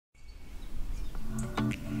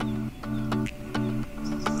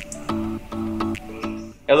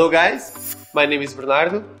Hello guys, my name is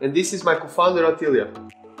Bernardo and this is my co-founder Otilia.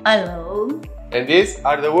 Hello. And these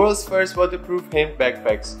are the world's first waterproof hemp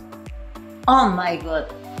backpacks. Oh my god.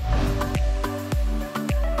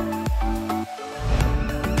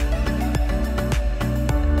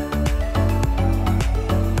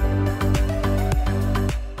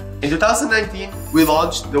 In 2019, we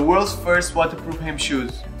launched the world's first waterproof hemp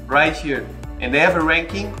shoes, right here, and they have a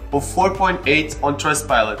ranking of 4.8 on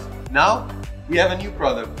Trustpilot. Now, we have a new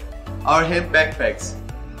product, our hemp backpacks.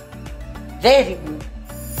 Very good.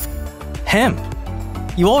 Hemp.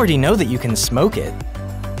 You already know that you can smoke it.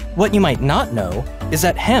 What you might not know is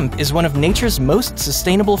that hemp is one of nature's most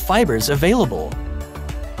sustainable fibers available.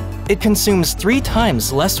 It consumes 3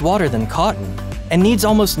 times less water than cotton and needs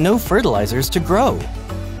almost no fertilizers to grow.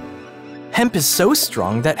 Hemp is so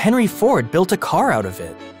strong that Henry Ford built a car out of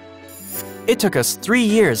it. It took us 3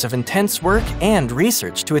 years of intense work and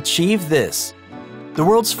research to achieve this. The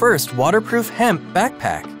world's first waterproof hemp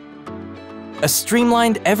backpack. A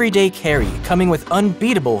streamlined everyday carry coming with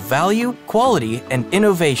unbeatable value, quality, and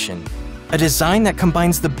innovation. A design that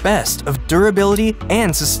combines the best of durability and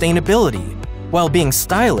sustainability while being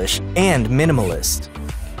stylish and minimalist.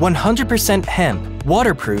 100% hemp,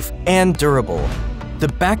 waterproof, and durable. The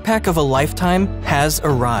backpack of a lifetime has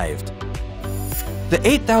arrived. The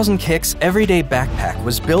 8000Kicks Everyday Backpack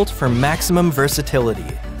was built for maximum versatility.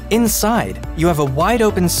 Inside, you have a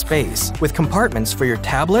wide-open space with compartments for your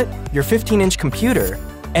tablet, your 15-inch computer,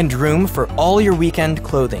 and room for all your weekend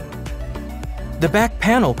clothing. The back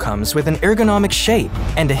panel comes with an ergonomic shape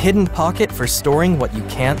and a hidden pocket for storing what you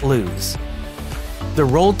can't lose. The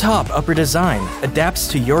rolled-top upper design adapts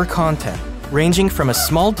to your content, ranging from a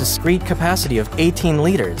small discrete capacity of 18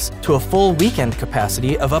 liters to a full weekend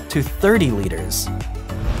capacity of up to 30 liters.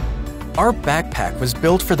 Our backpack was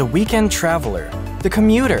built for the weekend traveler, the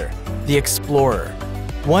commuter, the explorer.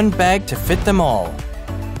 One bag to fit them all.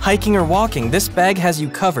 Hiking or walking, this bag has you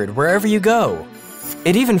covered wherever you go.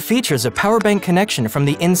 It even features a power bank connection from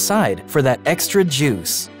the inside for that extra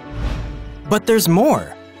juice. But there's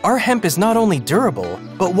more. Our hemp is not only durable,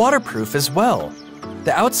 but waterproof as well.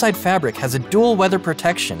 The outside fabric has a dual weather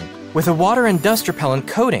protection with a water and dust repellent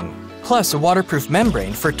coating, plus a waterproof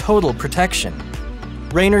membrane for total protection.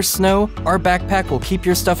 Rain or snow, our backpack will keep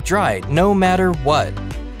your stuff dry no matter what.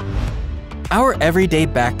 Our everyday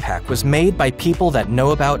backpack was made by people that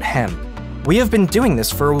know about hemp. We have been doing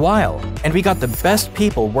this for a while, and we got the best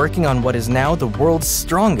people working on what is now the world's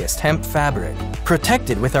strongest hemp fabric,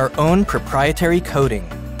 protected with our own proprietary coating.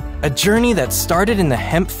 A journey that started in the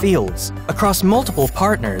hemp fields, across multiple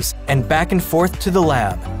partners, and back and forth to the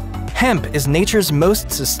lab. Hemp is nature's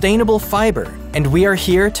most sustainable fiber, and we are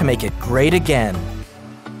here to make it great again.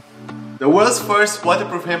 The world's first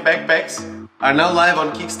waterproof hemp backpacks are now live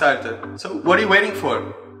on Kickstarter. So what are you waiting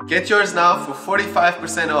for? Get yours now for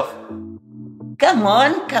 45% off. Come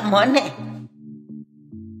on, come on.